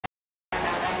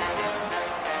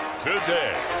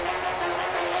today.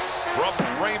 From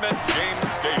Raymond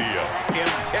James Stadium in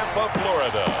Tampa,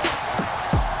 Florida,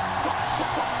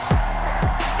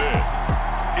 this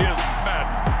is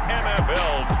Madden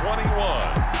NFL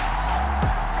 21.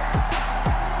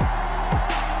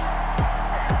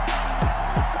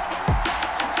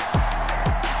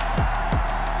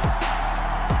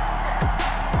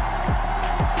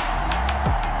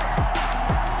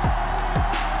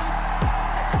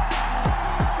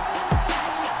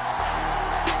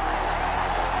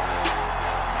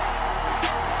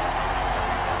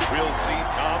 We'll see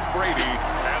Tom Brady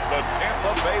and the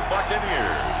Tampa Bay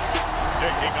Buccaneers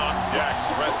taking on Dak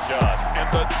Prescott and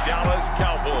the Dallas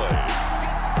Cowboys.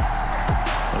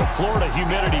 The Florida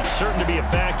humidity is certain to be a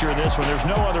factor in this one. There's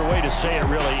no other way to say it,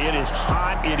 really. It is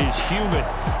hot. It is humid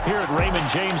here at Raymond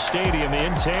James Stadium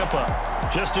in Tampa.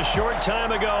 Just a short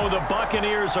time ago, the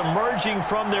Buccaneers emerging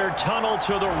from their tunnel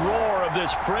to the roar of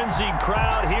this frenzied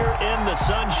crowd here in the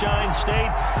Sunshine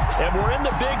State. And we're in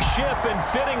the big ship, and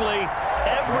fittingly,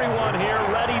 everyone here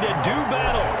ready to do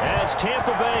battle as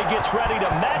Tampa Bay gets ready to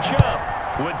match up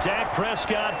with Dak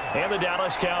Prescott and the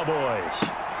Dallas Cowboys.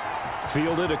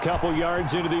 Fielded a couple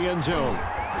yards into the end zone.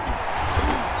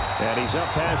 And he's up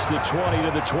past the 20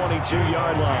 to the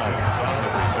 22-yard line.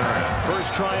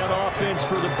 First try on offense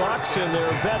for the Bucs and their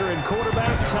veteran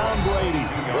quarterback, Tom Brady.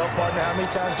 Well, partner, how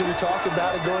many times do we talk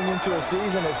about it going into a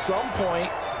season? At some point,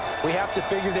 we have to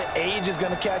figure that age is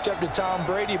going to catch up to Tom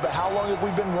Brady, but how long have we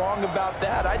been wrong about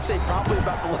that? I'd say probably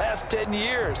about the last 10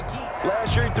 years.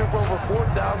 Last year, he threw for over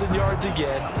 4,000 yards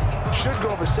again. Should go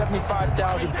over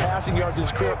 75,000 passing yards in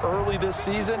his career early this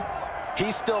season.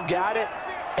 He's still got it,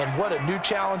 and what a new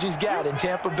challenge he's got in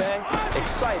Tampa Bay.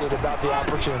 Excited about the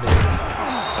opportunity.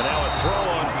 And now a throw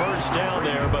on first down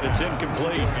there, but it's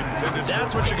incomplete.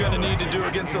 That's what you're going to need to do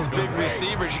against those big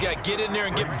receivers. You got to get in there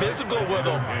and get physical with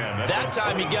them. That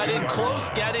time he got in close,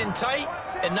 got in tight,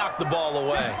 and knocked the ball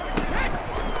away.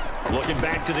 Looking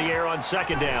back to the air on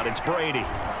second down, it's Brady.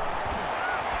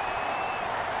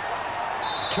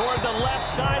 Toward the left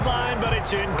sideline, but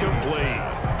it's incomplete.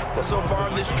 Well, so far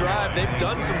in this drive, they've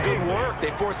done some good work.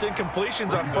 They force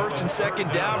incompletions on first and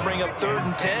second down, bring up 3rd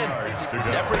and 10.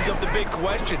 That brings up the big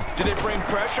question. Do they bring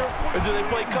pressure, or do they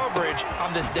play coverage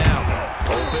on this down?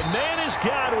 Open man has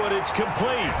got what it's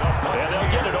complete. And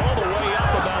they'll get it all the way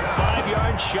up about 5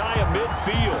 yards shy of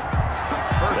midfield.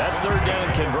 That 3rd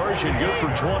down conversion good for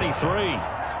 23.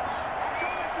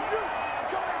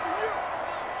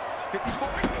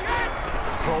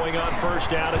 Throwing on first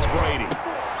down, it's Brady.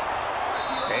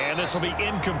 And this will be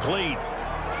incomplete.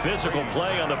 Physical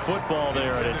play on the football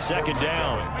there, and it's second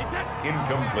down.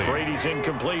 Incomplete. Brady's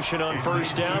incompletion on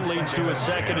first down leads to a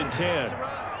 2nd and 10.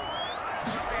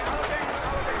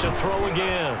 To throw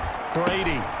again,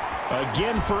 Brady.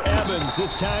 Again for Evans.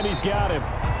 This time he's got him.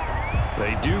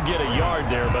 They do get a yard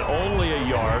there, but only a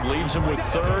yard. Leaves him with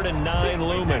 3rd and 9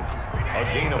 looming.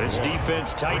 This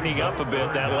defense tightening up a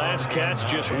bit. That last catch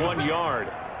just 1 yard,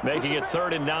 making it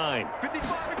 3rd and 9.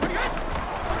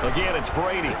 Again, it's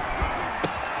Brady.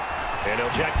 And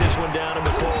he'll check this one down to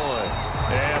McCoy.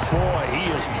 And boy, he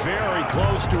is very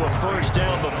close to a first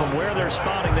down, but from where they're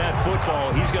spotting that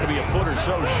football, he's going to be a foot or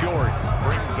so short.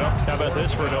 How about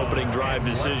this for an opening drive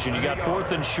decision? You got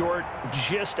 4th and short,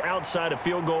 just outside of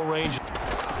field goal range.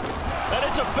 And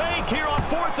it's a fake here on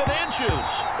 4th and inches.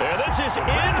 And this is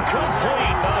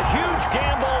incomplete. A huge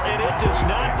gamble, and it does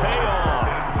not pay off.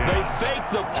 They fake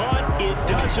the punt. It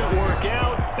doesn't work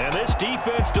out. And this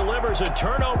defense delivers a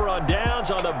turnover on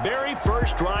downs on the very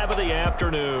first drive of the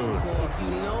afternoon.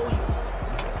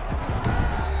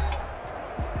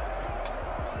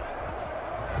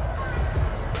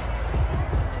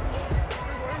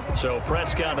 So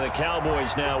Prescott and the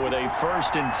Cowboys now with a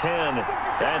 1st and 10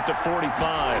 at the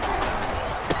 45.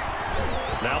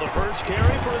 Now the first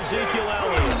carry for Ezekiel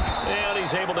Elliott. And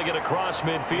he's able to get across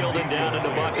midfield and down into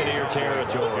Buccaneer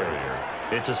territory.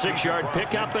 It's a 6-yard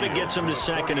pickup, and it gets him to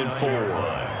 2nd and 4.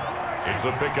 It's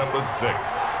a pickup of 6.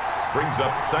 Brings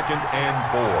up 2nd and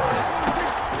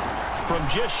 4. From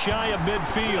just shy of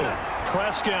midfield,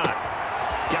 Prescott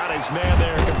got his man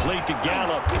there, complete to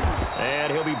Gallup.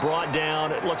 And he'll be brought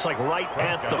down, it looks like right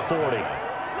at the 40.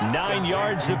 9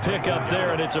 yards to pick up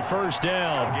there, and it's a first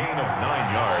down. A gain of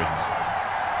 9 yards.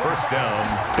 First down,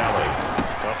 Dallas.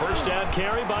 A first down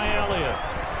carry by Elliott.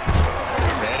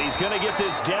 And he's going to get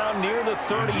this down near the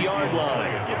 30-yard line.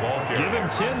 Give him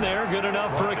 10 there, good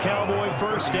enough for a Cowboy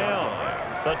first down.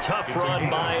 A tough run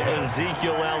by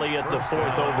Ezekiel Elliott, the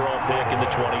 4th overall pick in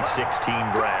the 2016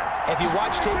 draft. If you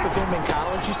watch tape of him in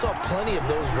college, you saw plenty of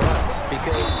those runs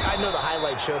because I know the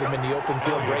highlights showed him in the open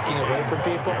field breaking away from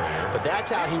people, but that's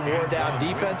how he wore down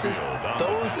defenses,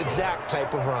 those exact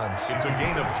type of runs.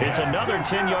 It's another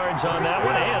 10 yards on that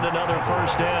one and another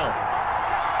first down.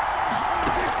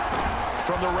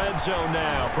 From the red zone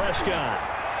now, Prescott.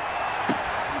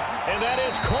 And that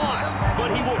is caught,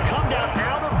 but he will come down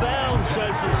out of bounds,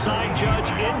 says the side judge,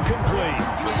 incomplete.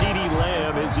 CeeDee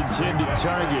Lamb is intended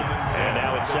target, and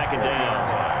now it's second down.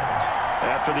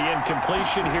 After the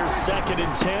incompletion, here's 2nd and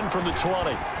 10 from the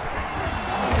 20.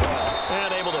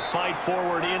 And able to fight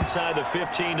forward inside the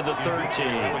 15 to the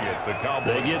 13.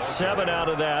 They get 7 out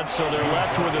of that, so they're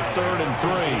left with a 3rd and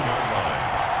 3.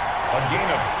 A gain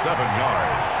of 7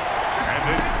 yards. And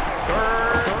it's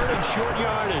Third and short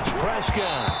yardage,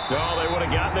 Prescott. Oh, they would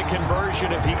have gotten the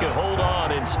conversion if he could hold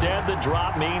on. Instead, the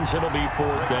drop means it'll be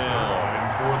 4th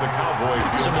down. for the Cowboys.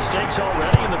 Some mistakes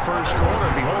already in the first quarter.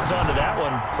 If he holds on to that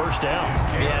one, first down.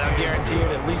 Yeah, I guarantee you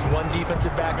at least one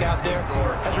defensive back out there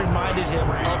has reminded him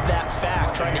of that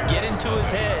fact, trying to get into his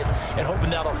head and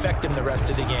hoping that'll affect him the rest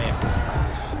of the game.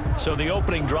 So the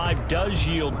opening drive does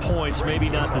yield points, maybe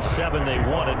not the 7 they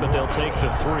wanted, but they'll take the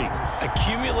 3.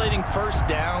 Accumulating first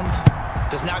downs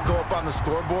does not go up on the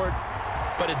scoreboard,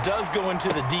 but it does go into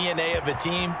the DNA of a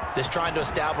team that's trying to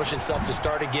establish itself to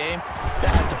start a game.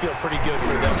 That has to feel pretty good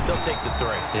for them. They'll take the 3.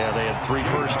 Yeah, they had 3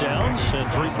 first downs and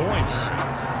 3 points.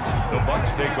 The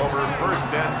Bucs take over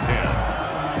 1st and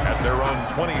 10 at their own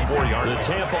 24-yard line. The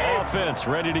Tampa offense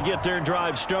ready to get their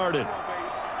drive started.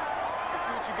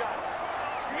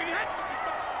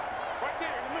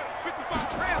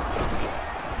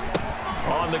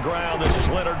 On the ground, this is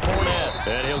Leonard Fournette,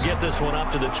 and he'll get this one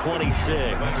up to the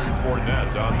 26.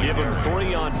 Give him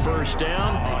 3 on first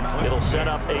down. It'll set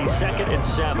up a 2nd and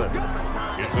 7.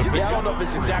 Yeah, I don't know if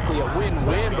it's exactly a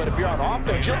win-win, but if you're on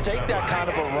offense, you'll take that kind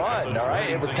of a run, all right?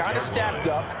 It was kind of stacked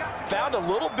up, found a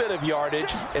little bit of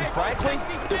yardage, and frankly,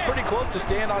 they're pretty close to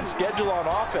staying on schedule on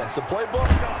offense. The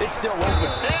playbook is still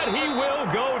open. And he will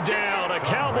go down, a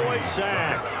Cowboys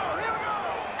sack.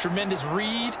 Tremendous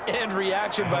read and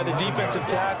reaction by the defensive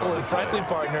tackle, and frankly,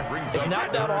 partner, it's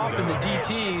not that often the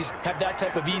DTs have that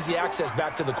type of easy access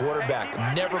back to the quarterback.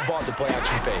 Never bought the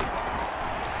play-action fade.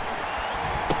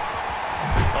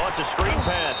 Oh, it's a screen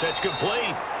pass. That's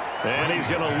complete. And he's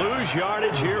going to lose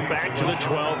yardage here back to the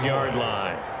 12-yard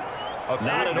line.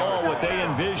 Not at all what they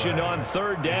envisioned on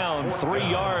 3rd down. 3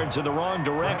 yards in the wrong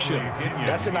direction.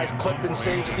 That's a nice clip and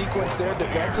save sequence there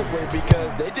defensively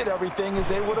because they did everything as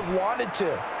they would have wanted to.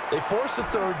 They forced the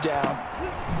 3rd down,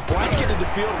 blanketed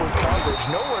the field with coverage,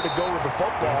 nowhere to go with the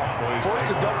football, forced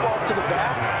the dump off to the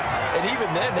back, and even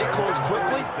then they closed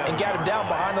quickly and got him down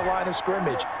behind the line of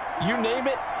scrimmage. You name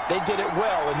it, they did it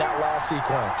well in that last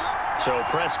sequence. So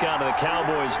Prescott of the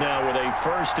Cowboys now with a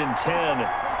 1st and 10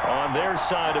 on their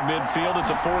side of midfield at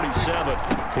the 47.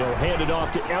 He'll hand it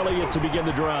off to Elliott to begin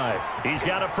the drive. He's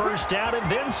got a first down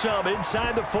and then some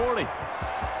inside the 40.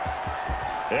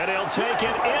 And he'll take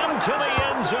it into the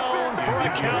end zone for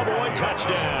a Cowboy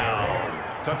touchdown.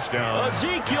 Touchdown.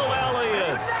 Ezekiel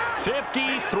Elliott,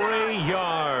 53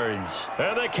 yards.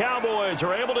 And the Cowboys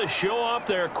are able to show off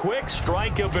their quick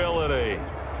strike ability.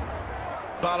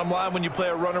 Bottom line, when you play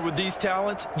a runner with these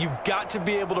talents, you've got to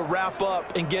be able to wrap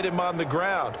up and get him on the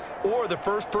ground. Or the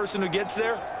first person who gets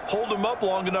there, hold him up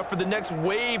long enough for the next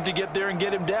wave to get there and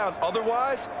get him down.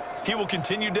 Otherwise, he will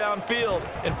continue downfield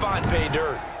and find pay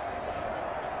dirt.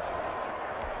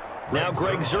 Now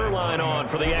Greg Zuerlein on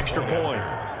for the extra point.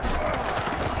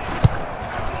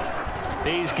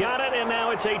 He's got it, and now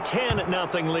it's a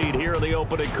 10-0 lead here in the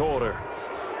opening quarter.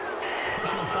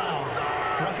 Personal foul,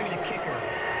 roughing the kicker.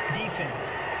 Defense.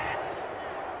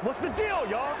 What's the deal,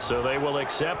 y'all? So they will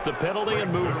accept the penalty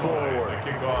and move forward.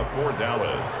 Kickoff for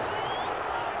Dallas.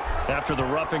 After the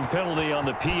roughing penalty on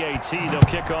the PAT, they'll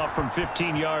kick off from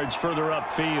 15 yards further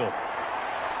upfield.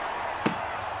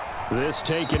 This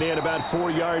taken in about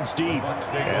 4 yards deep.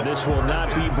 And this will not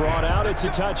be brought out. It's a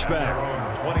touchback.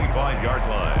 25-yard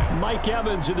line. Mike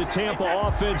Evans in the Tampa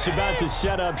offense about to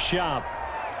set up shop.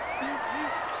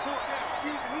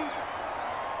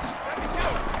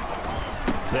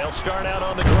 They'll start out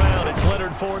on the ground. It's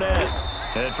Leonard Fournette.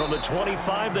 And from the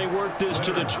 25, they work this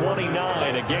to the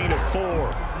 29, a gain of 4.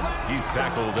 He's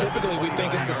tackled. Typically, we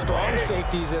think it's the strong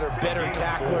safeties that are better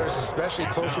tacklers, especially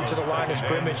closer to the line of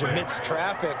scrimmage amidst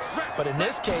traffic. But in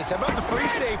this case, how about the free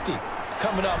safety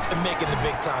coming up and making the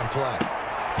big-time play?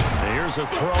 Here's a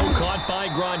throw caught by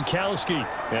Gronkowski.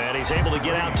 And he's able to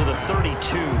get out to the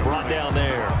 32, brought down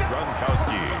there.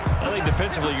 Gronkowski. Now they game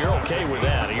defensively, you're okay with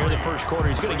that. Here in the first quarter,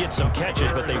 he's going to get some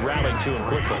catches, but they rallied to him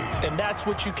quickly. And that's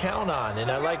what you count on,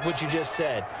 and I like what you just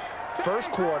said.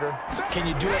 First quarter, can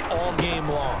you do it all game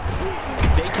long?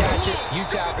 They catch it, you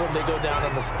tackle them, they go down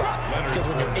on the spot. Because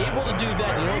when you're able to do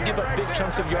that, you don't give up big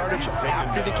chunks of yardage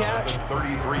after the catch,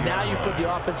 now you put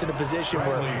the offense in a position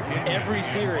where every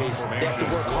series, they have to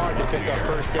work hard to pick up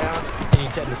first downs, and you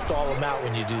tend to stall them out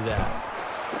when you do that.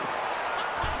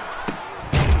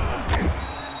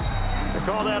 They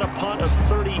call that a punt of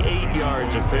 38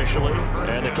 yards officially,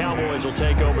 and the Cowboys will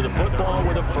take over the football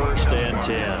with a 1st and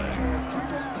 10.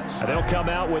 And they'll come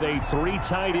out with a 3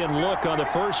 tight end look on the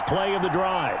first play of the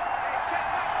drive.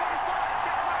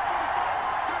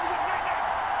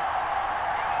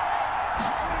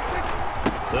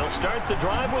 They'll start the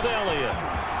drive with Elliott.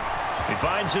 He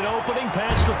finds an opening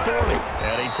past the 40,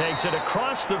 and he takes it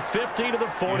across the 50 to the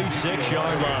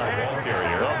 46-yard line.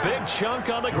 A big chunk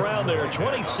on the ground there,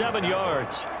 27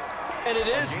 yards. And it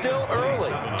is still early,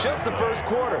 just the first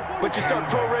quarter. But you start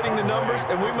prorating the numbers,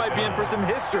 and we might be in for some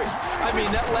history. I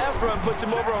mean, that last run puts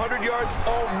him over 100 yards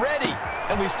already,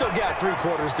 and we've still got 3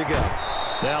 quarters to go.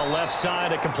 Now left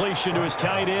side, a completion to his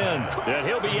tight end. And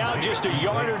he'll be out just a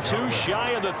yard or 2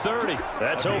 shy of the 30.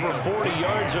 That's over 40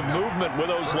 yards of movement with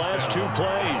those last 2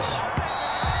 plays.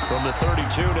 From the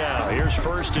 32 now, here's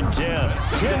 1st and 10.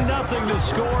 10-0 to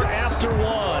score after 1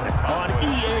 on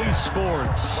EA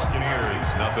Sports. Buccaneers,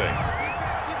 nothing.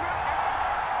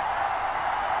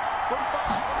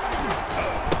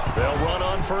 They'll run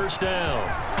on 1st down.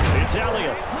 It's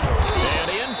Elliott.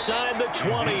 And inside the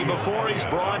 20 before he's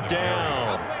brought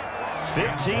down.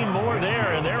 15 more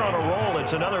there, and they're on a roll.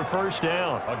 It's another 1st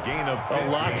down. A gain of 15.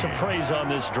 A lot to praise on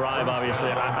this drive, obviously.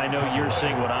 I know you're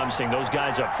seeing what I'm seeing. Those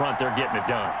guys up front, they're getting it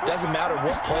done. Doesn't matter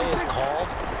what play is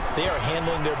called. They are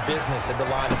handling their business at the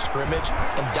line of scrimmage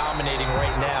and dominating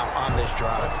right now on this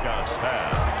drive.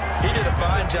 He did a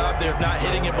fine job there of not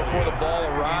hitting it before the ball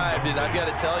arrived, and I've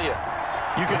got to tell you,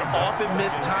 you can often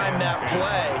mistime that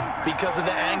play because of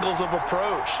the angles of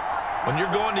approach. When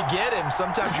you're going to get him,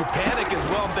 sometimes you panic as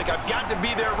well and think, I've got to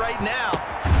be there right now.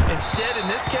 Instead, in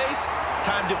this case,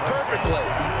 timed it perfectly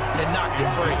and knocked it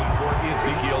free.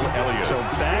 So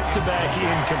back-to-back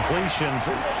incompletions.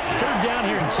 3rd down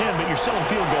here in 10, but you're still in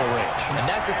field goal range. And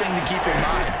that's the thing to keep in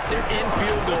mind. They're in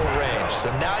field goal range.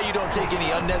 So now you don't take any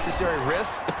unnecessary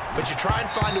risks, but you try and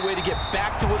find a way to get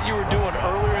back to what you were doing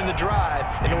earlier in the drive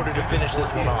in order to finish this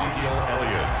one off.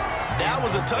 That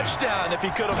was a touchdown if he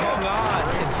could have hung on.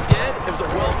 Instead, it was a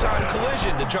well-timed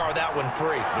collision to jar that one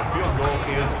free. The field goal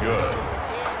is good.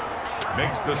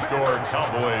 Makes the score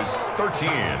Cowboys 13.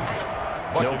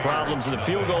 No problems in the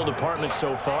field goal department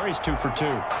so far. He's 2 for 2.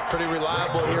 Pretty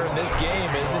reliable here in this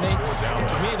game, isn't he? And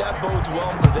to me, that bodes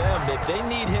well for them. If they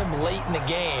need him late in the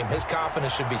game, his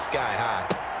confidence should be sky high.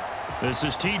 This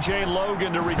is TJ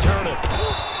Logan to return it.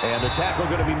 And the tackle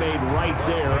going to be made right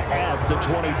there at the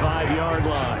 25-yard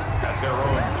line. At their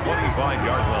own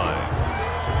 25-yard line.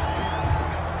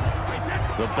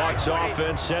 The Bucs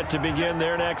offense set to begin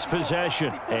their next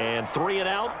possession. And 3 and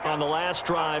out on the last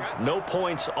drive. No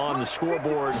points on the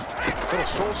scoreboard. A little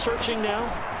soul-searching now?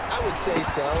 I would say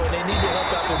so, and they need to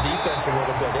help out their defense a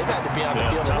little bit. They've had to be on the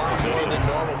field a lot more than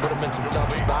normal, put them in some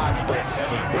tough spots. But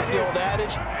what's the old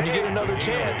adage? When you get another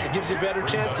chance, it gives you a better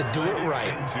chance to do it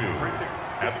right.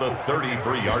 At the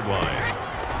 33-yard line.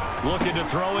 Looking to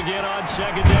throw again on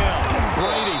 2nd down.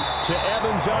 Brady to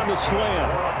Evans on the slam.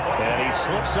 And he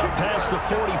slips up past the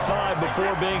 45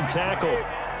 before being tackled.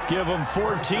 Give him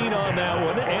 14 on that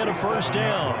one and a 1st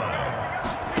down.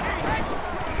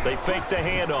 They fake the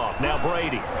handoff. Now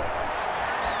Brady.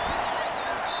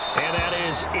 And that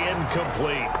is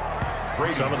incomplete.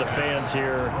 Some of the fans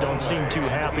here don't seem too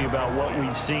happy about what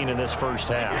we've seen in this first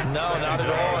half. No, not at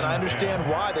all, and I understand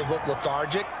why. They look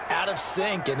lethargic, out of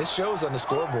sync, and it shows on the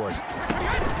scoreboard.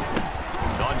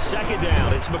 On 2nd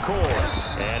down, it's McCoy.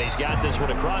 And he's got this one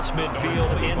across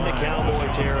midfield into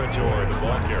Cowboy territory.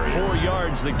 4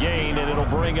 yards the gain, and it'll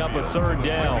bring up a 3rd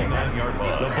down.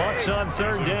 The Bucs on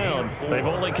 3rd down. They've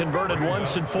only converted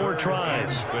once in 4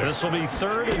 tries. This will be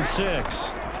 3rd and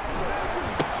 6.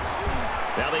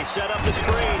 Now they set up the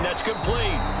screen. That's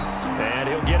complete. And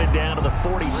he'll get it down to the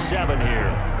 47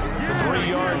 here. 3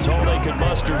 yards, all they could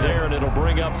muster there, and it'll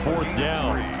bring up 4th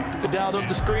down. They dialed up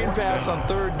the screen pass on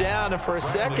 3rd down, and for a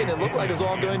second, it looked like it was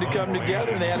all going to come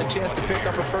together, and they had a chance to pick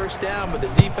up a 1st down, but the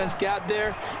defense got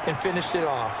there and finished it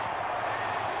off.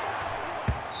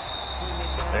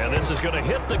 And this is going to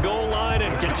hit the goal line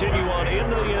and continue on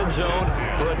into the end zone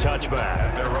for a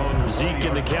touchback. Zeke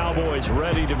and the Cowboys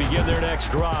ready to begin their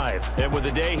next drive. And with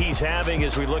the day he's having,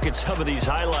 as we look at some of these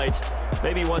highlights,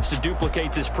 maybe he wants to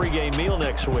duplicate this pregame meal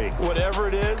next week. Whatever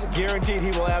it is, guaranteed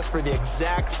he will ask for the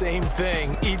exact same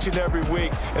thing each and every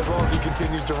week as long as he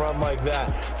continues to run like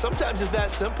that. Sometimes it's that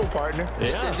simple, partner.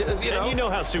 Yeah. And you know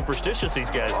how superstitious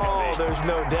these guys can be. Oh, there's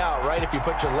no doubt, right? If you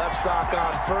put your left sock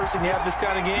on first and you have this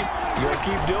kind of game, you'll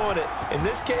keep doing it. In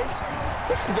this case,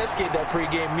 let's investigate that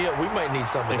pregame meal. We might need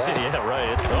some of that. Yeah,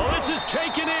 right. Oh, this is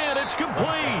taken in. It's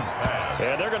complete.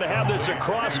 And they're going to have this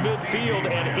across midfield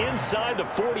and inside the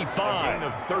 45.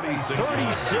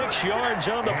 36 yards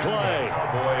on the play.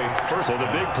 So the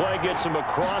big play gets him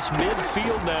across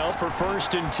midfield now for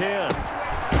 1st and 10.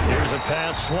 Here's a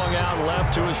pass swung out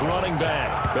left to his running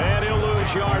back. And he'll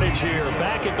lose yardage here.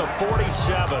 Back at the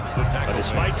 47. But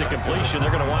despite the completion,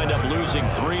 they're going to wind up losing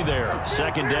 3 there.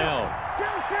 2nd down.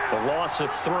 The loss of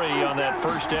 3 on that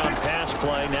 1st down pass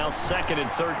play. Now 2nd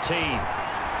and 13.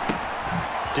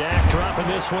 Dak dropping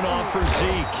this one off for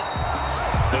Zeke.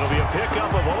 It'll be a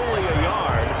pickup of only a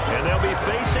yard. And they'll be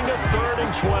facing a 3rd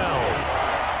and 12.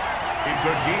 It's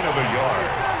a gain of a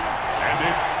yard. And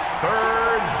it's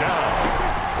 3rd down.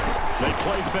 They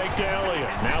play fake to Elliott.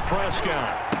 Now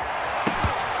Prescott.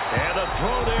 And the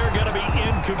throw there going to be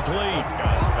incomplete.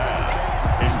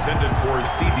 Intended for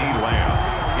C.D.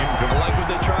 Lamb. I like what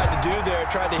they tried to do there.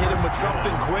 Tried to hit him with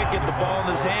something quick, get the ball in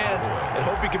his hands, and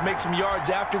hope he could make some yards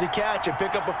after the catch and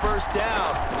pick up a 1st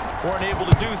down. Weren't able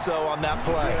to do so on that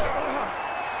play.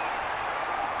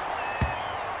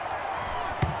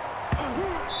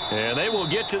 And they will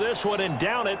get to this one and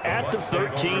down it at the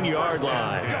 13-yard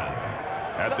line.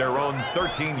 At their own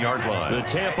 13-yard line. The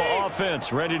Tampa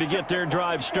offense ready to get their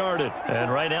drive started. And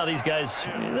right now these guys,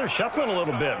 they're shuffling a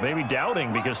little bit, maybe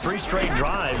doubting, because 3 straight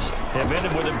drives have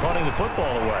ended with them punting the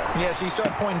football away. Yeah, so you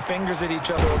start pointing fingers at each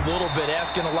other a little bit,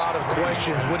 asking a lot of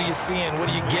questions. What are you seeing? What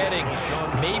are you getting?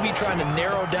 Maybe trying to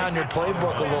narrow down your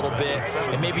playbook a little bit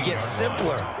and maybe get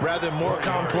simpler rather than more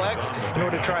complex in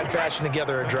order to try and fashion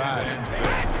together a drive.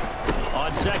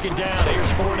 On 2nd down,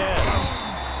 here's Fournette.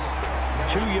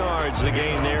 2 yards the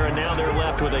gain there, and now they're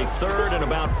left with a 3rd and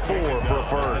about 4 for a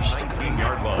 1st.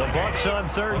 The Bucs on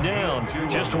 3rd down,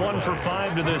 just 1 for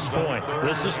 5 to this point.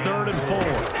 This is 3rd and 4.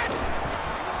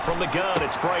 From the gun,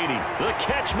 it's Brady. The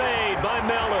catch made by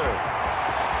Miller.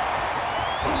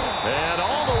 And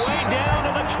all the way down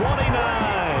to the 29.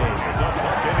 The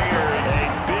Buccaneers. A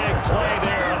big play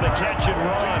there on the catch and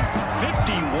run.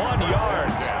 51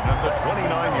 yards.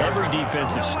 Every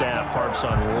defensive staff harps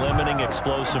on limiting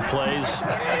explosive plays.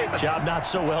 Job not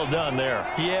so well done there.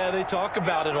 Yeah, they talk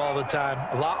about it all the time.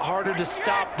 A lot harder to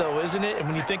stop, though, isn't it? And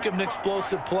when you think of an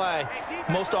explosive play,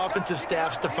 most offensive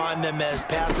staffs define them as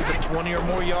passes of 20 or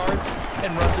more yards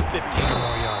and runs of 15 or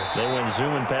more yards. They went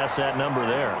zooming past that number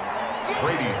there.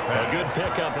 A good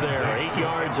pickup there. 8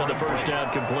 yards on the 1st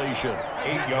down completion.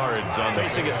 8 yards on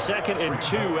facing a 2nd and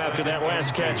 2 after that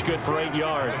last catch. Good for 8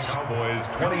 yards. Cowboys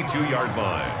 22-yard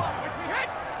line.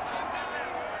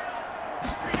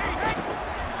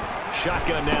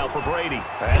 Shotgun now for Brady.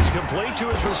 Pass complete to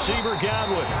his receiver,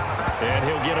 Godwin. And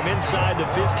he'll get him inside the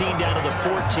 15 down to the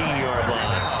 14-yard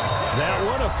line. That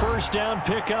one a 1st down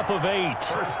pickup of 8.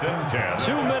 1st and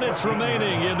 10. 2 minutes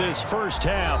remaining in this 1st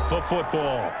half of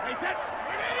football.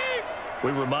 We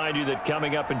remind you that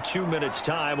coming up in 2 minutes'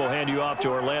 time, we'll hand you off to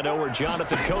Orlando, where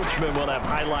Jonathan Coachman will have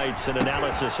highlights and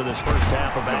analysis of this 1st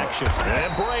half of action.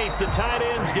 And Brate, the tight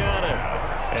end's got it.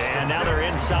 And now they're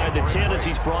inside the 10 as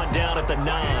he's brought down at the 9.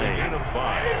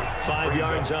 5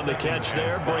 yards on the catch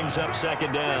there, brings up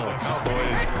 2nd down.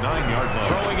 Cowboys 9-yard line.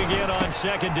 Throwing again on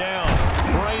 2nd down.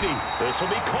 Brady, this will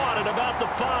be caught at about the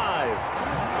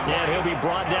 5. And he'll be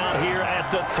brought down here at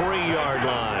the 3-yard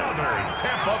line.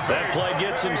 That play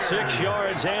gets him 6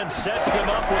 yards and sets them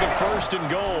up with a 1st and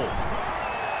goal.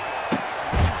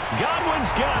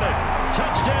 Godwin's got it.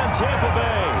 Touchdown, Tampa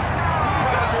Bay.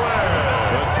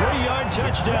 A 3-yard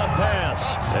touchdown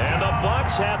pass. And the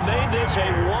Bucs have made this a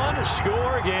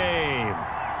 1-score game.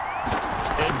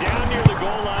 And down near the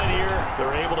goal line here,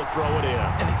 they're able to throw it in.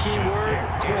 And the key word,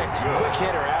 quick. Quick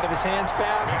hitter. Out of his hands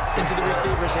fast, into the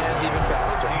receiver's hands even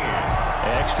faster.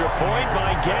 Extra point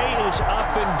by Gay is up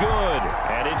and good.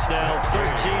 And it's now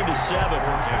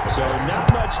 13-7. So not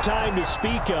much time to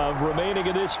speak of remaining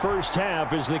in this 1st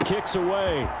half as the kick's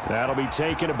away. That'll be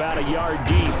taken about a yard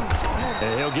deep.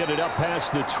 And he'll get it up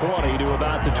past the 20 to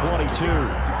about the 22.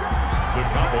 The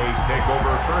Cowboys take over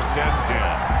 1st and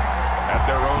 10. at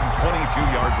their own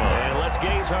 22-yard line. And let's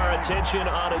gaze our attention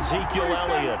on Ezekiel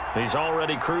Elliott. He's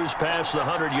already cruised past the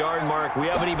 100-yard mark.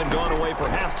 We haven't even gone away for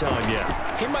halftime yet.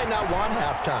 He might not want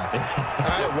halftime.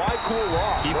 All right, why cool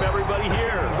off? Keep everybody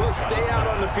here. Let's stay out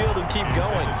on the field and keep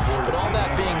going. But all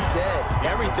that being said,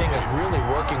 everything is really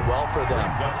working well for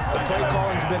them. The play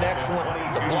calling's been excellent.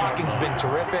 The blocking's been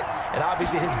terrific. And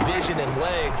obviously his vision and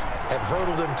legs have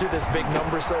hurdled him to this big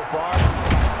number so far.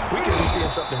 We could be seeing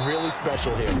something really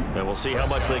special here. And we'll see how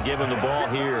much they give him the ball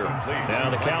here. Now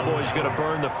the Cowboys going to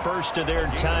burn the first of their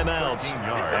timeouts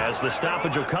as the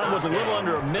stoppage will come with a little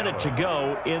under a minute to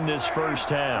go in this first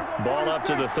half. Ball up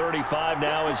to the 35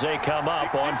 now as they come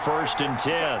up on 1st and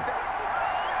 10.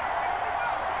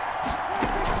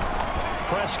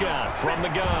 Prescott from the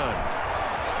gun.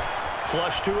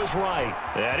 Flush to his right.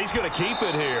 And he's going to keep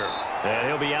it here. And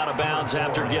he'll be out of bounds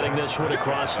after getting this one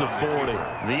across the 40.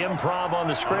 The improv on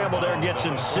the scramble there gets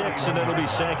him 6, and it'll be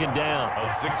 2nd down. A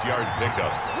 6-yard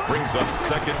pickup brings up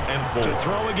 2nd and 4. To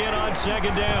throw again on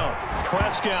 2nd down.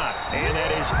 Prescott, and that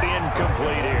is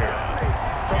incomplete here.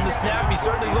 From the snap, he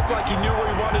certainly looked like he knew where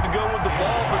he wanted to go with the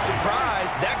ball, but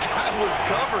surprise, that guy was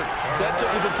covered. So that took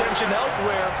his attention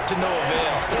elsewhere to no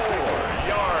avail.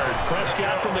 4 yards.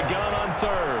 Prescott from the gun on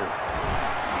 3rd.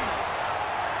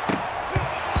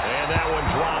 That one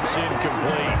drops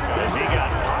incomplete as he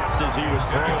got popped as he was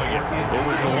throwing it. It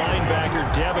was the linebacker,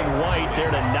 Devin White,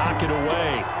 there to knock it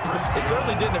away. It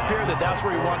certainly didn't appear that that's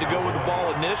where he wanted to go with the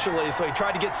ball initially, so he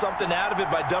tried to get something out of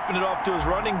it by dumping it off to his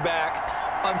running back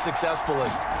unsuccessfully.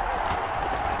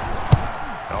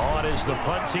 On is the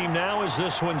punt team now as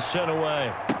this one's sent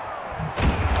away.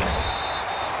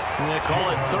 They call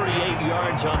it 38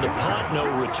 yards on the punt, no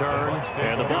return.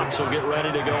 And the Bucs will get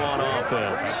ready to go on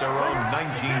offense. Their own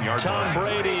 19-yard Tom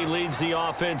line. Brady leads the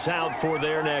offense out for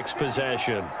their next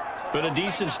possession. Been a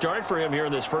decent start for him here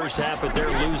in this first half, but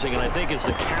they're losing. And I think as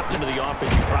the captain of the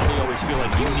offense, you probably always feel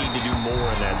like you need to do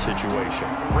more in that situation.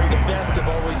 The best have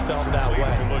always felt that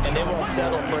way, and they won't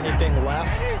settle for anything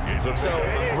less. So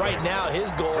right now,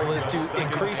 his goal is to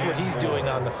increase what he's doing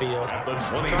on the field,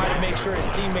 try to make sure his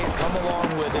teammates come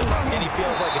along with him, and he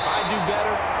feels like if I do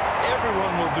better,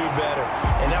 everyone will do better.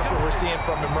 And that's what we're seeing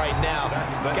from him right now.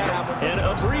 An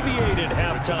abbreviated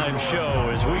halftime show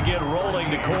as we get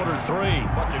rolling to quarter 3.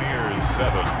 Buccaneers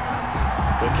 7.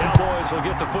 The Cowboys will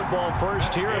get the football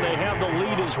first here, and they have the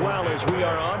lead as well as we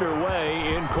are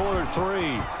underway in quarter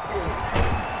 3.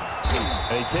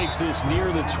 And he takes this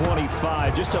near the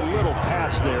 25, just a little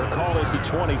pass there, call it the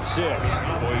 26.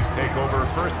 Cowboys take over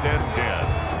 1st and 10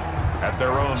 at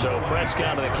their own. So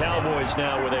Prescott and the Cowboys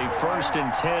now with a 1st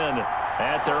and 10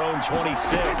 at their own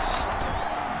 26.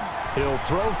 He'll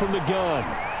throw from the gun.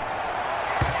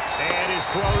 And his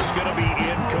throw is going to be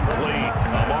incomplete.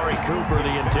 Amari Cooper,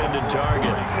 the intended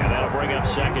target. And that'll bring up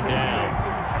 2nd down.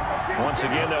 Once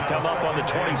again, they'll come up on the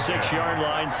 26-yard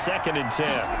line, 2nd and 10.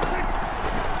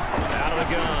 Out of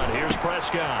the gun, here's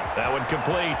Prescott. That one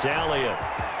complete to Elliott.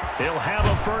 He'll have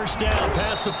a 1st down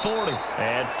past the 40.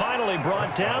 And finally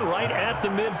brought down right at the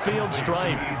midfield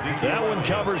stripe. That one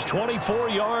covers 24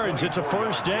 yards. It's a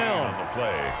 1st down.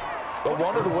 But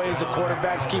one of the ways the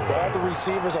quarterbacks keep all the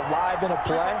receivers alive in a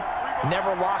play,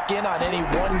 never lock in on any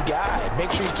one guy.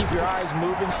 Make sure you keep your eyes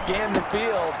moving, scan the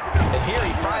field. And here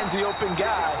he finds the open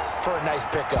guy for a nice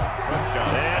pickup.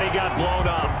 And he got blown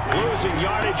up. Losing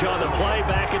yardage on the play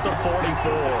back at the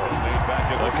 44.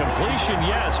 A completion,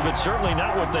 yes, but certainly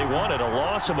not what they wanted. A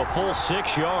loss of a full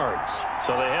 6 yards.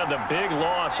 So they had the big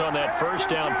loss on that 1st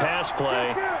down pass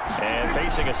play and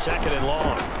facing a 2nd and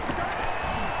long.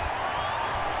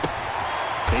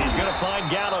 He's going to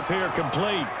find Gallup here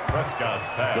complete. Prescott's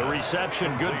pass. The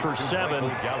reception good for 7.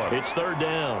 It's 3rd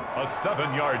down. A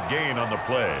 7-yard gain on the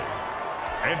play.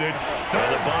 And it's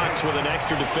And the Bucs with an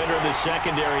extra defender in the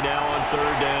secondary now on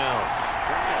 3rd down.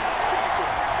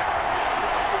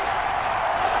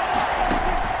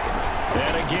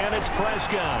 And again, it's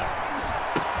Prescott.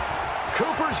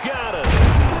 Cooper's got it.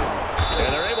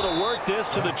 And they're able to work this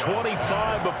to the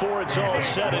 25 before it's all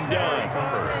said and done.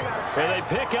 And they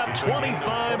pick up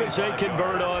 25 as they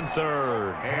convert on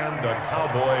 3rd. And a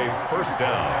Cowboy 1st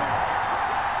down.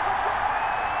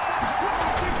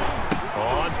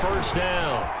 On 1st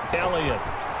down, Elliott.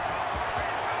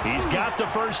 He's got the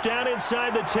 1st down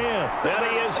inside the 10. And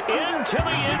he is into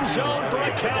the end zone for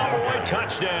a Cowboy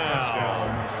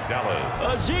touchdown. Dallas.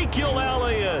 Ezekiel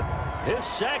Elliott, his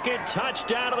 2nd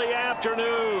touchdown of the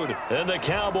afternoon. And the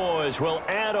Cowboys will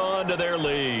add on to their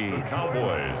lead. The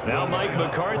Cowboys. Now Mike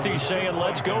McCarthy saying,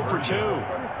 let's go for 2.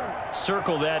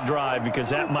 Circle that drive because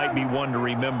that might be one to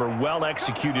remember. Well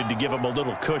executed to give them a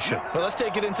little cushion. Well, let's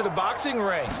take it into the boxing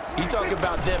ring. You talk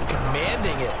about them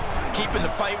commanding it, keeping the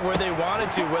fight where they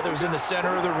wanted to, whether it was in the center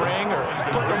of the ring or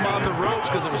putting them on the ropes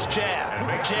because it was jab,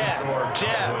 jab,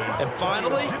 jab. And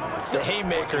finally, the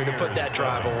haymaker to put that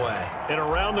drive away. And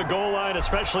around the goal line,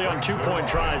 especially on two-point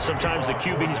tries, sometimes the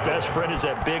QB's best friend is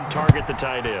that big target, the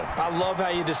tight end. I love how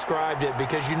you described it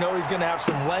because you know he's going to have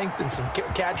some length and some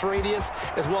catch radius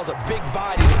as well as a big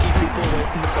body to keep people away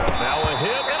from the ball. Now a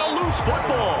hit and a loose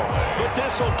football. But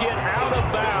this will get out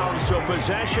of bounds, so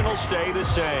possession will stay the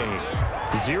same.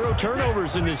 0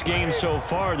 turnovers in this game so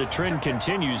far. The trend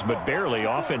continues, but barely.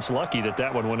 Offense lucky that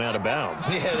that one went out of bounds.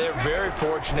 Yeah, they're very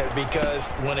fortunate because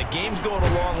when a game's going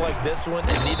along like this one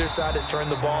and neither side has turned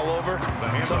the ball over,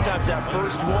 sometimes that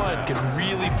first one can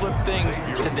really flip things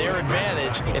to their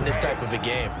advantage in this type of a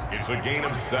game. It's a gain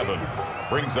of 7.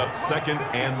 Brings up 2nd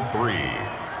and 3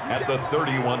 at the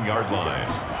 31-yard line.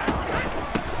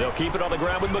 They'll keep it on the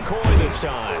ground with McCoy this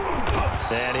time.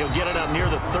 And he'll get it up near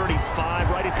the 35,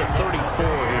 right at the 34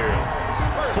 here.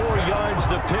 4 yards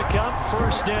the pickup,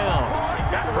 first down.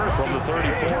 From the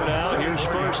 34 now, here's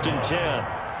 1st and 10.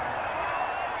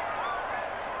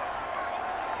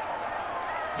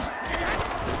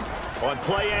 On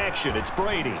play action, it's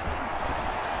Brady.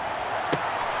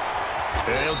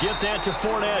 And he'll get that to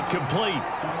Fournette, complete.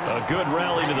 A good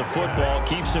rally to the football,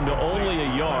 keeps him to only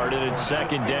a yard, and it's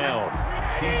 2nd down.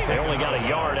 They only got a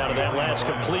yard out of that last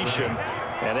completion,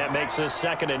 and that makes us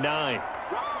 2nd and 9.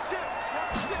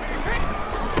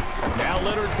 Now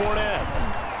Leonard Fournette.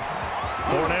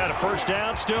 Fournette, a first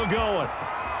down, still going.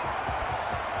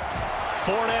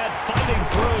 Fournette fighting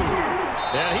through.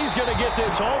 And he's going to get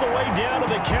this all the way down to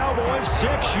the Cowboys'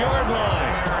 6-yard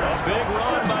line. A big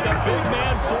run by the big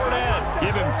man Fournette.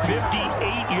 Give him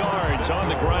 58 yards on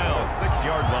the ground.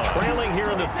 6-yard line. Trailing here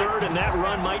in the 3rd, and that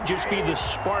run might just be the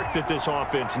spark that this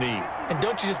offense needs. And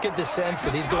don't you just get the sense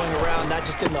that he's going around not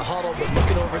just in the huddle, but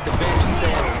looking over at the bench and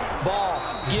saying, ball,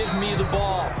 give me the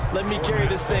ball. Let me carry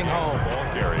this thing home.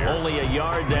 Only a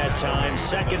yard that time,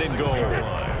 2nd and goal.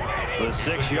 The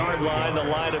 6-yard line, the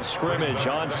line of scrimmage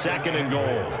on 2nd and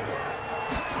goal.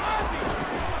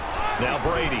 Now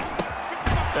Brady.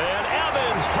 And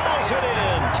Evans hauls it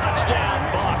in. Touchdown,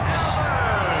 Bucs.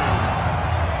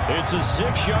 It's a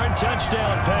 6-yard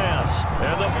touchdown pass.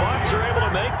 And the Bucs are able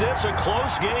to make this a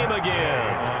close game again.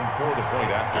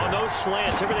 On those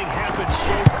slants, everything happens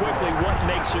so quickly. What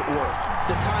makes it work?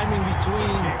 The timing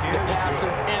between the passer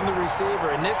and the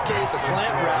receiver. In this case, a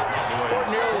slant route.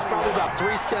 Ordinarily, it's probably about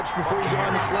 3 steps before you go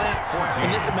on the slant. In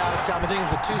this amount of time, I think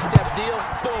it was a 2-step deal.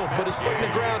 Boom, put his foot in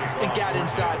the ground and got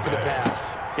inside for the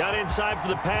pass. Got inside for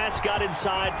the pass, got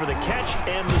inside for the catch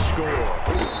and the score.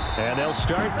 And they'll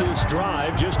start this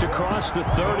drive just across the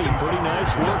 30. Pretty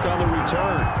nice work on the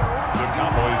return. The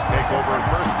Cowboys take over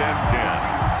 1st and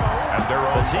 10. At their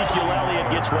own. Ezekiel Elliott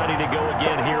gets ready to go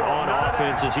again here on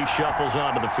offense as he shuffles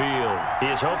onto the field. He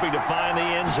is hoping to find the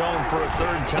end zone for a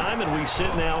 3rd time, and we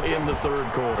sit now in the 3rd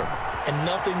quarter. And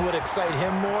nothing would excite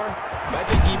him more, but I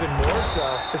think even more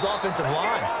so, his offensive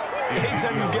line.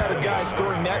 Anytime you've got a guy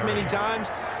scoring that many times,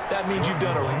 that means you've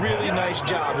done a really nice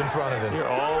job in front of him. You're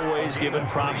always giving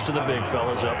props to the big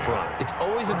fellas up front. It's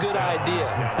always a good idea.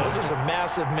 Those are some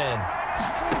massive men.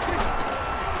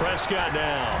 Prescott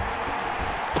now.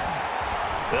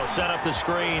 They'll set up the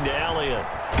screen to Elliott.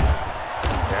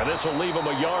 And this will leave him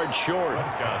a yard short.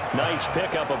 Nice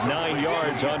pickup of 9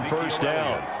 yards on 1st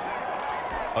down.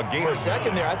 For a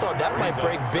second there, I thought that might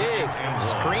break big.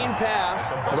 Screen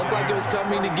pass. Looked like it was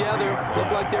coming together.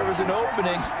 Looked like there was an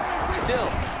opening.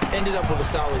 Still, ended up with a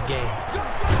solid game.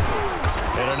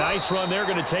 And a nice run. They're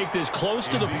going to take this close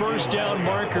to the 1st down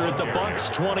marker at the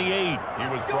Bucs 28. He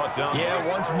was brought down. Yeah,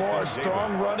 once more,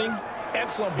 strong running.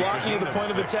 Excellent blocking at the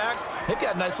point of attack. They've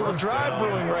got a nice little drive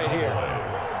brewing right here.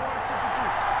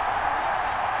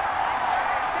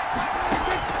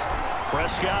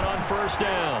 Prescott on 1st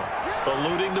down.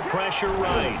 Eluding the pressure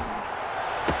right.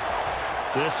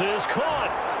 This is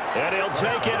caught. And he'll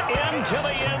take it into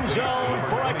the end zone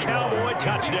for a Cowboy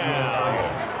touchdown.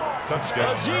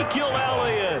 Ezekiel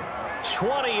Elliott,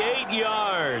 28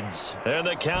 yards. And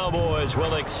the Cowboys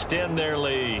will extend their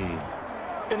lead.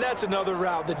 And that's another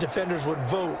route that defenders would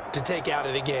vote to take out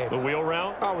of the game. The wheel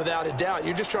route? Oh, without a doubt.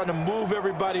 You're just trying to move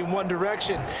everybody in one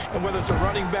direction. And whether it's a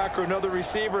running back or another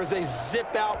receiver, as they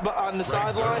zip out on the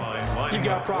sideline, you've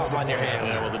got a problem on your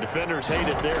hands. Yeah, well, the defenders hate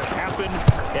it there. It happened,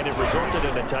 and it resulted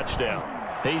in a touchdown.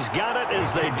 He's got it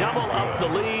as they double up the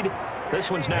lead. This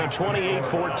one's now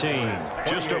 28-14.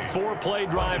 Just a 4-play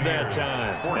drive that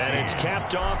time. And it's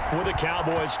capped off with a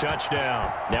Cowboys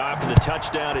touchdown. Now after the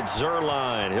touchdown, it's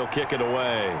Zerline. He'll kick it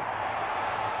away.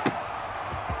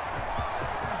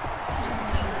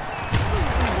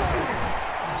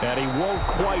 And he won't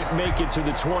quite make it to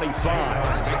the 25.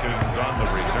 Dickens on the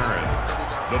return.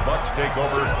 The Bucs take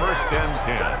over 1st and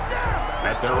 10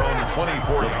 at their own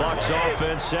 24. The Bucs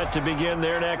offense set to begin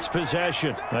their next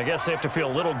possession. I guess they have to feel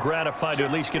a little gratified to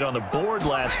at least get on the board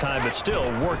last time, but still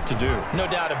work to do. No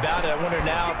doubt about it. I wonder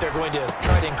now if they're going to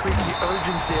try to increase the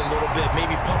urgency a little bit,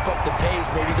 maybe pump up the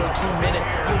pace, maybe go 2-minute.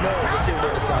 Who knows? Let's see what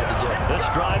they decide to do. This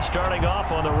drive starting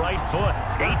off on the right foot,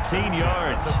 18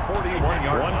 yards.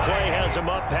 41-yard One play has him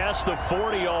up past the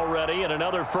 40 already, and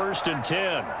another 1st and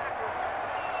 10.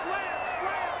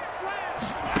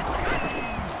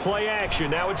 Play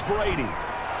action. Now it's Brady.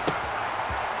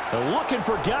 They're looking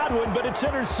for Godwin, but it's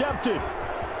intercepted.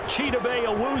 Chidobe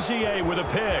Awuzie with a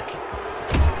pick.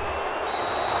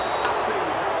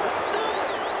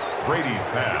 Brady's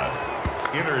pass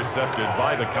intercepted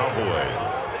by the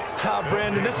Cowboys.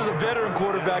 Brandon, this is a veteran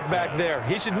quarterback back there.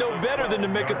 He should know better than to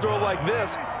make a throw like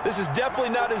this. This is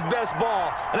definitely not his best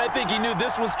ball, and I think he knew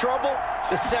this was trouble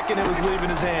the second it was leaving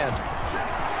his hand.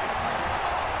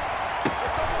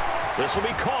 This will be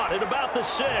caught at about the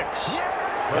 6.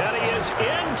 And he is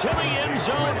into the end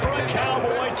zone for a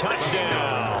Cowboy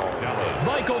touchdown.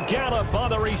 Michael Gallup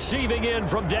on the receiving end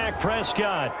from Dak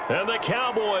Prescott. And the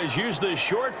Cowboys use the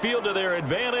short field to their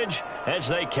advantage as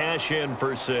they cash in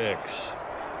for 6.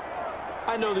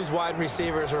 I know these wide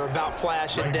receivers are about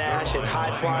flash and dash and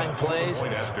high-flying plays,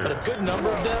 but a good number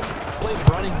of them played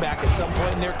running back at some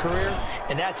point in their career,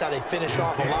 and that's how they finish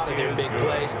off a lot of their big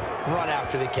plays, run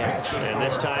after the catch. And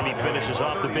this time he finishes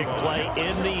off the big play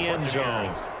in the end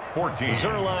zone. 14.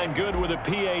 Zerline good with a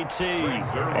PAT,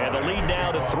 and the lead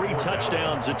now to 3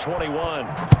 touchdowns at 21.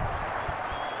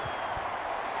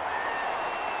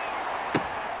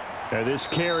 And this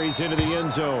carries into the end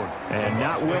zone. And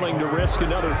not willing to risk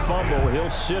another fumble, he'll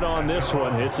sit on this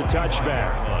one. It's a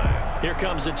touchback. Here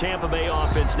comes the Tampa Bay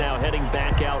offense now heading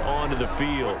back out onto the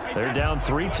field. They're down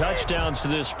 3 touchdowns to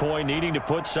this point, needing to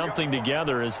put something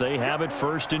together as they have it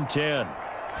 1st and 10.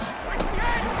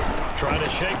 Trying to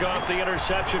shake off the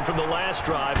interception from the last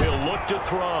drive. He'll look to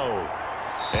throw.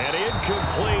 And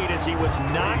incomplete as he was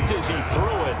knocked as he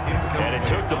threw it. And it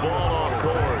took the ball off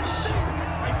course.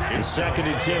 It's 2nd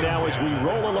and 10 now as we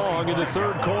roll along in the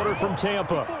 3rd quarter from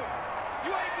Tampa.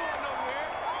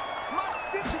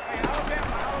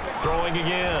 Throwing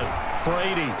again.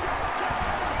 Brady.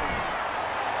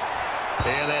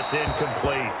 And that's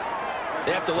incomplete.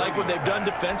 They have to like what they've done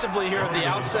defensively here at the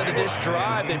outset of this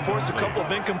drive. They forced a couple of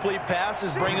incomplete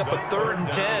passes, bring up a 3rd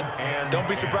and 10. Don't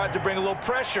be surprised to bring a little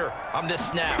pressure on this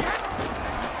snap.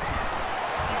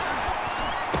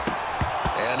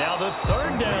 And now the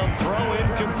 3rd down throw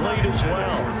incomplete as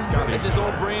well. As his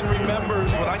old brain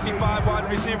remembers, when I see 5 wide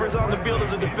receivers on the field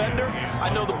as a defender,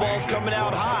 I know the ball's coming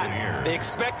out high. They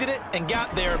expected it and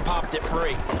got there and popped it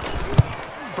free.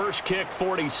 First kick,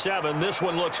 47. This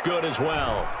one looks good as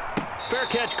well. Fair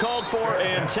catch called for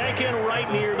and taken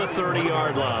right near the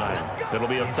 30-yard line. It'll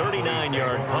be a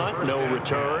 39-yard punt, no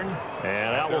return.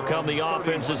 And out will come the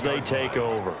offense as they take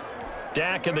over.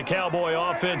 Dak and the Cowboy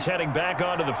offense heading back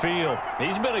onto the field.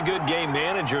 He's been a good game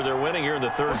manager. They're winning here in the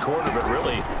 3rd quarter, but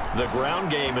really the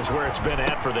ground game is where it's been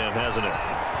at for them, hasn't it?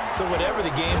 So whatever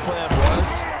the game plan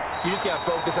was, you just got to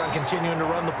focus on continuing to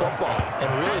run the football. And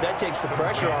really, that takes the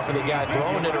pressure off of the guy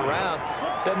throwing it around.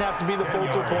 Doesn't have to be the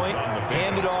focal point.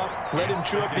 Hand it off, let him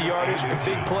chew up the yardage, the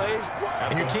big plays,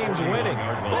 and your team's winning.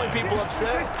 The only people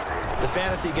upset, the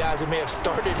fantasy guys who may have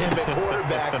started him at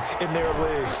quarterback in their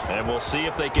leagues. And we'll see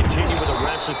if they continue with the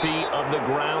recipe of the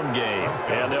ground game.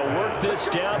 And they'll work this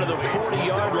down to the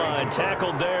 40-yard line,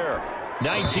 tackled there.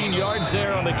 19 yards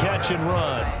there on the catch and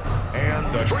run.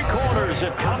 And the 3 quarters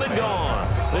have come and gone.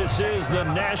 This is the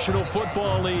National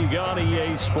Football League on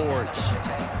EA Sports.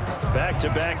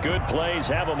 Back-to-back good plays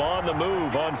have them on the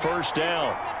move on 1st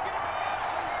down.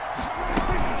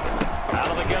 Out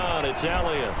of the gun, it's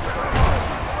Elliott.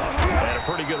 And a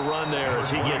pretty good run there as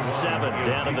he gets 7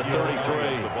 down to the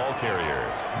 33. The ball carrier.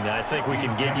 Now, I think we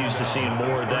can get used to seeing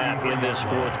more of that in this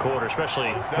 4th quarter, especially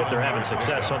if they're having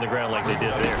success on the ground like they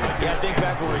did there. Yeah, I think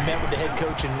back when we met with the head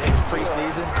coach in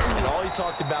preseason, and all he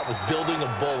talked about was building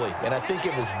a bully. And I think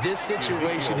it was this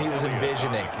situation he was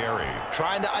envisioning.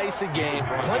 Trying to ice a game,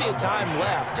 plenty of time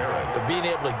left, but being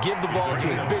able to give the ball to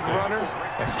his big runner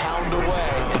and pound away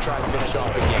and try and finish off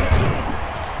the game.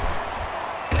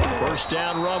 First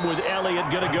down run with Elliott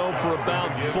going to go for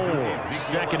about 4.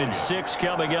 2nd and 6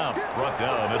 coming up.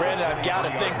 Brandon, I've got to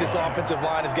think this offensive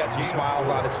line has got some smiles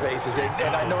on its faces.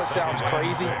 And I know it sounds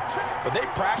crazy, but they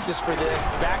practiced for this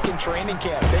back in training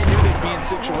camp. They knew they'd be in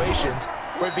situations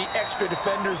where it'd be extra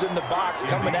defenders in the box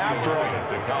coming after them,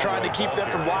 trying to keep them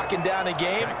from locking down a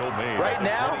game. Right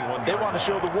now, they want to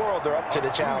show the world they're up to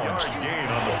the challenge.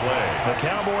 The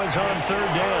Cowboys on 3rd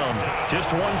down.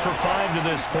 Just 1 for 5 to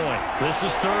this point. This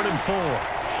is 3rd and 4.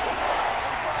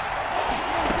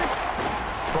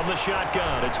 From the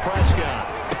shotgun, it's Prescott.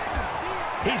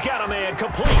 He's got a man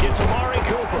complete. It's Amari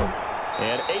Cooper.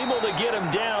 And able to get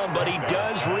him down, but he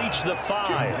does reach the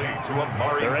 5.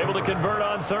 They're able to convert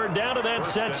on 3rd down, and that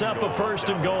sets up a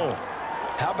 1st and goal.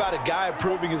 How about a guy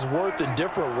proving his worth in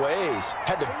different ways?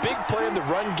 Had the big play in the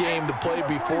run game to play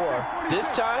before. This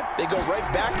time, they go right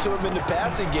back to him in the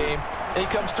passing game, and he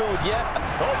comes through with yet.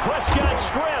 Oh, Prescott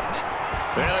stripped.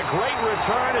 And a great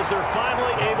return as they're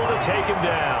finally able to take him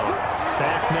down.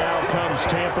 Back now comes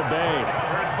Tampa Bay.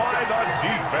 By the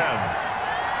defense.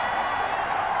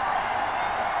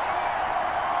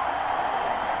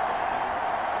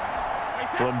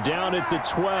 From down at the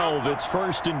 12, it's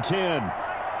 1st and 10.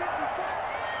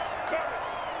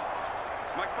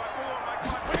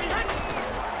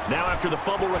 Now after the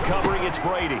fumble recovery, it's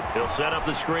Brady. He'll set up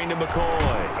the screen to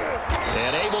McCoy.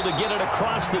 And able to get it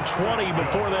across the 20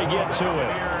 before they get to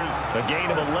it. A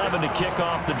gain of 11 to kick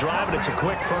off the drive, and it's a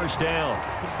quick 1st down.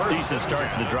 Decent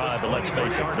start to the drive, but let's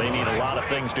face it, they need a lot of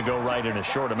things to go right in a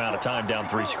short amount of time, down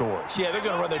 3 scores. Yeah, they're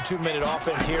going to run their 2-minute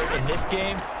offense here in this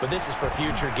game, but this is for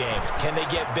future games. Can they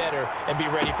get better and be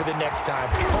ready for the next time,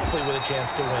 hopefully with a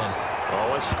chance to win?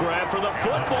 Oh, a scrap for the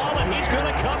football, and he's going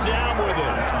to come down with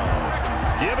it.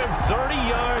 Give him 30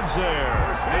 yards there.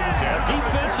 Now,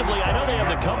 defensively, I know they have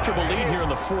the comfortable lead here in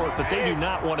the 4th, but they do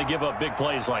not want to give up big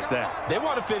plays like that. They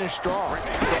want to finish strong.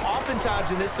 So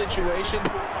oftentimes in this situation,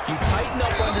 you tighten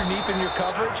up underneath in your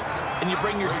coverage, and you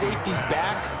bring your safeties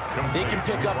back. They can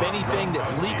pick up anything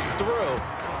that leaks through.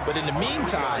 But in the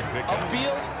meantime,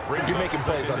 upfield, you're making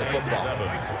plays on the football.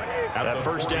 That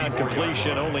 1st down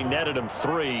completion only netted him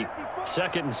 3.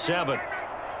 2nd and 7.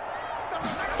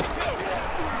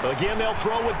 Again, they'll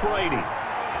throw with Brady.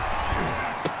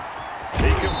 He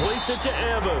completes it to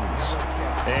Evans.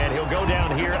 And he'll go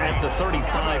down here at the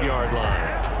 35-yard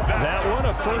line. That one,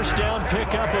 a 1st down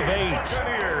pickup of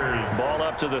 8. Ball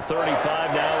up to the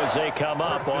 35 now as they come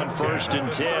up on 1st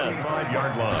and 10.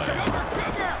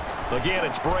 Again,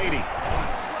 it's Brady.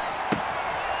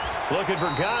 Looking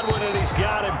for Godwin, and he's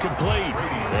got him complete.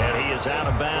 And he is out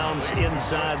of bounds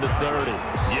inside the 30.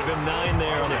 Give him 9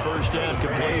 there on the 1st down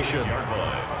completion.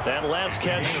 That last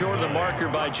catch short of the marker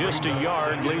by just a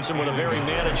yard leaves him with a very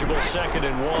manageable 2nd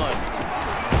and 1.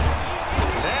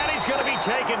 And he's going to be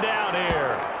taken down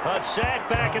here. A sack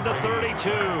back at the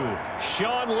 32.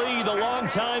 Sean Lee, the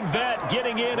longtime vet,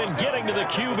 getting in and getting to the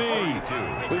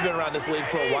QB. We've been around this league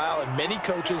for a while, and many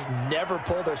coaches never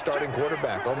pull their starting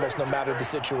quarterback, almost no matter the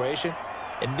situation.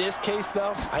 In this case,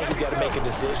 though, I think he's got to make a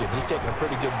decision. He's taking a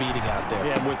pretty good beating out there.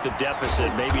 Yeah, and with the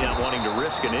deficit, maybe not wanting to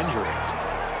risk an injury.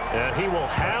 And he will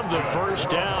have the 1st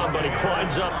down, but he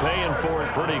winds up paying for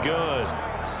it pretty good.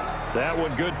 That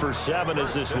one good for 7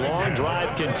 as this long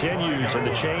drive continues and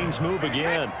the chains move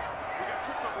again.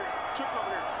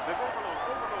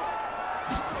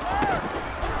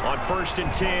 On 1st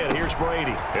and 10, here's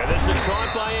Brady. And this is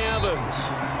caught by Evans.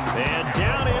 And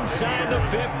down inside the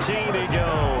 15 he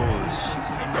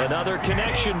goes. Another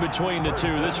connection between the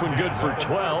two. This one good for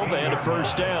 12 and a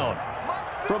 1st down.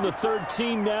 From the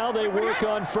 13 now, they work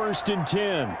on 1st and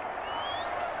 10.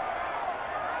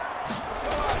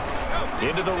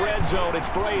 Into the red zone, it's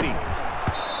Brady.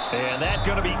 And that's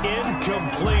going to be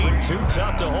incomplete. Too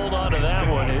tough to hold on to that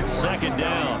one. It's 2nd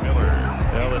down.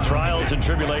 Well, the trials and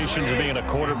tribulations of being a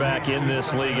quarterback in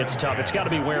this league, it's tough. It's got to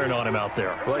be wearing on him out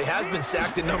there. Well, he has been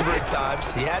sacked a number of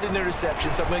times. He had an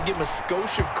interception, so I'm going to give him a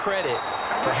skosh of credit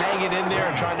for hanging in there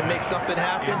and trying to make something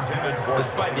happen,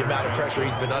 despite the amount of pressure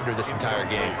he's been under this entire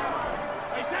game.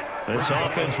 This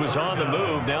offense was on the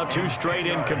move. Now 2 straight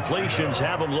incompletions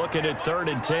have them looking at 3rd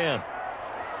and 10.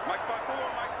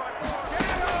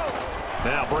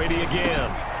 Now Brady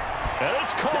again. And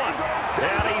it's caught.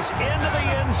 And he's into the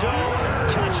end zone.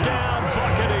 Touchdown,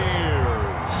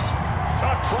 Buccaneers.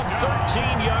 From 13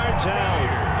 yards out.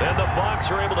 And the Bucs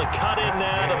are able to cut in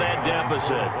now to that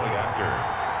deficit.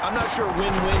 I'm not sure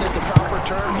win-win is the proper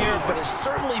term here, but it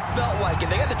certainly felt like it.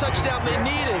 They got the touchdown they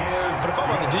needed. But if I'm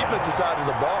on the defensive side of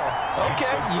the ball,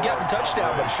 Okay, you got the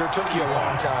touchdown, but it sure took you a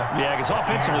long time. Yeah, because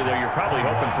offensively there, you're probably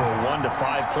hoping for a 1 to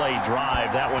 5 play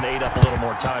drive. That one ate up a little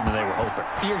more time than they were hoping.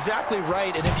 You're exactly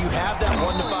right, and if you have that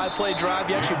 1 to 5 play drive,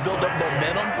 you actually build up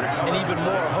momentum and even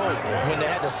more hope. When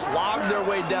they had to slog their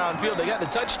way downfield, they got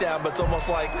the touchdown, but it's almost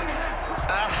like,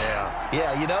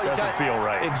 yeah, you know, doesn't feel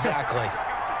right. Exactly.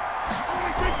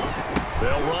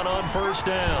 They'll run on first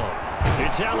down.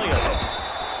 It's Elliott.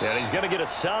 And he's going to get a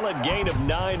solid gain of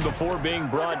 9 before being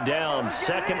brought down.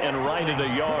 Second and right at a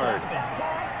yard.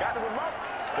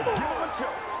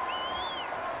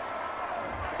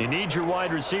 You need your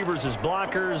wide receivers as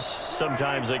blockers.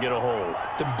 Sometimes they get a hold.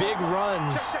 The big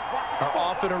runs are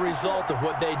often a result of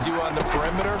what they do on the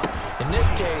perimeter. In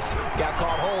this case, got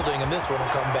caught holding, and this one will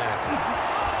come back.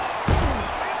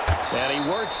 And he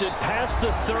works it past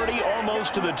the 30,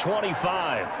 almost to the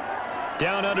 25.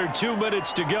 Down under 2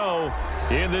 minutes to go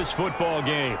in this football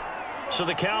game. So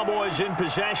the Cowboys in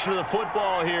possession of the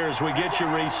football here as we get you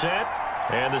reset.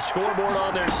 And the scoreboard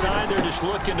on their side, they're just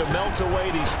looking to melt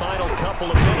away these final couple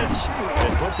of minutes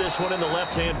and put this one in the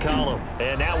left-hand column.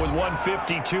 And now with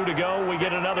 1:52 to go, we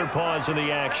get another pause in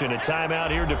the action. A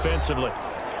timeout here defensively.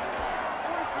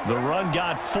 The run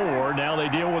got 4. Now they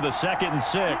deal with a 2nd and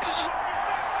 6.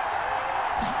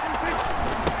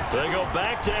 They go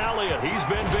back to Elliott. He's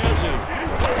been busy.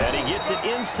 And he gets it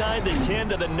inside the 10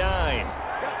 to the 9.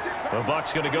 The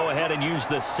Bucs going to go ahead and use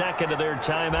the second of their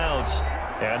timeouts.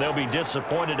 And they'll be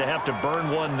disappointed to have to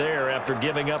burn one there after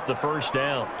giving up the first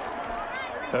down.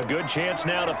 A good chance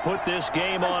now to put this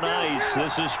game on ice.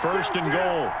 This is 1st and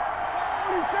goal.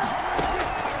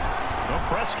 Well,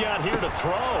 Prescott here to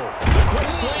throw. The quick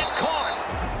slant caught.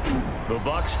 The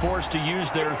Bucs forced to use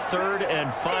their 3rd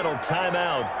and final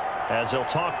timeout as they'll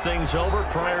talk things over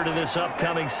prior to this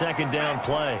upcoming 2nd down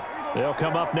play. They'll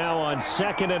come up now on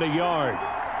 2nd and a yard.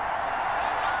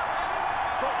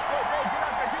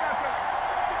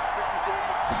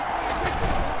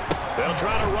 They'll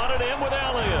try to run it in with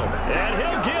Elliott, and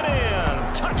he'll get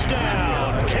in.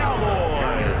 Touchdown,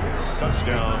 Cowboys.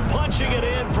 Touchdown. Punching it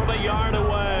in from a yard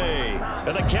away.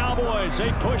 And the Cowboys,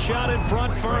 they push out in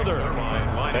front further.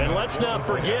 And let's not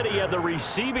forget he had the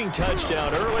receiving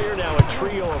touchdown earlier. Now a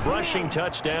trio of rushing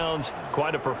touchdowns.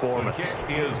 Quite a performance.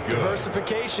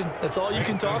 Diversification. That's all you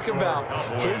can talk about.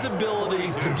 His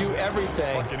ability to do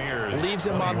everything leaves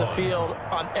him on the field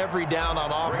on every down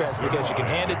on offense because you can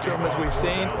hand it to him as we've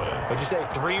seen. What'd you say,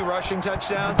 3 rushing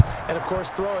touchdowns? And, of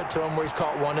course, throw it to him where he's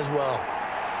caught 1 as well.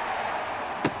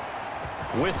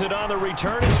 With it on the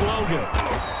return is Logan.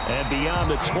 And beyond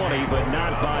the 20, but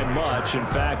not by much. In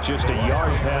fact, just a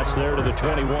yard pass there to the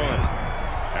 21.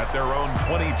 At their own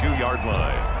 22-yard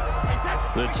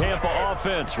line. The Tampa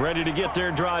offense ready to get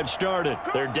their drive started.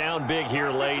 They're down big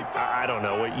here late. I don't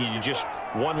know. You just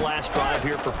one last drive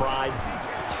here for pride.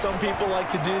 Some people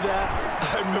like to do that.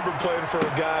 I remember playing for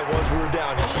a guy once. We were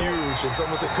down huge, and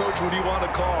someone said, "Coach, what do you want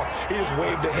to call?" He just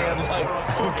waved a hand like,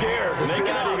 "Who cares? Let's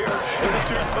get out of here and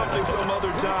do something some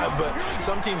other time." But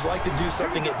some teams like to do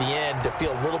something at the end to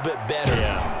feel a little bit better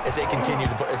as they continue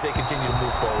to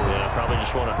move forward. Yeah, probably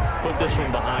just want to put this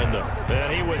one behind them.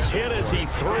 And he was hit as he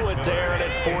threw it there, and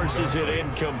it forces it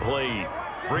incomplete.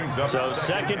 So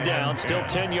 2nd down, still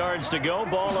 10 yards to go.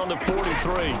 Ball on the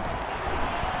 43.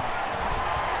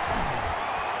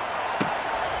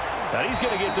 Now he's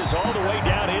going to get this all the way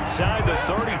down inside the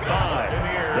 35.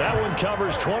 That one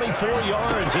covers 24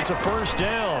 yards. It's a 1st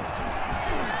down.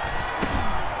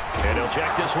 And he'll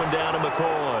check this one down to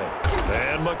McCoy.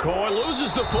 And McCoy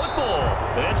loses the football.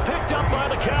 And it's picked up by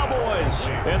the Cowboys.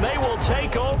 And they will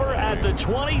take over at the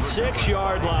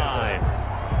 26-yard line.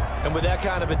 And with that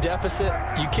kind of a deficit,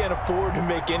 you can't afford to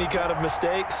make any kind of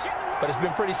mistakes. But it's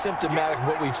been pretty symptomatic of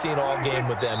what we've seen all game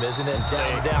with them, isn't it?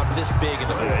 Down this big in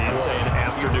the fourth quarter. You'd say an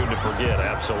afternoon to forget,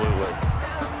 absolutely.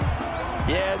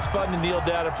 Yeah, it's fun to kneel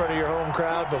down in front of your home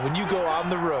crowd, but when you go on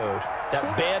the road,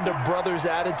 that band of brothers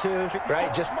attitude,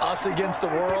 right? Just us against the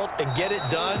world and get it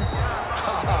done.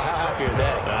 How happy are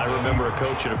they? I remember a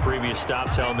coach at a previous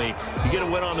stop telling me, you get a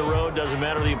win on the road, doesn't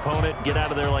matter the opponent, get out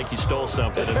of there like you stole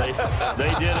something. And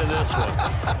they did in this one.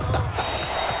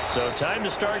 So time to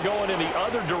start going in the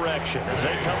other direction as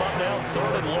they come up now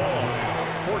 3rd and long.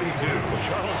 42. Well,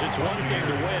 Charles, it's one thing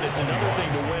to win. It's another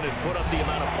thing to win and put up the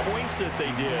amount of points that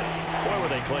they did. Boy, were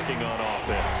they clicking on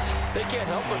offense. They can't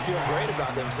help but feel great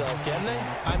about themselves, can they?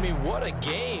 I mean, what a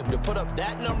game to put up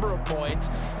that number of points,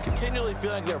 continually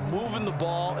feeling they're moving the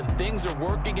ball and things are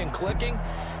working and clicking.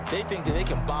 They think that they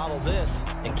can bottle this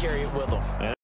and carry it with them.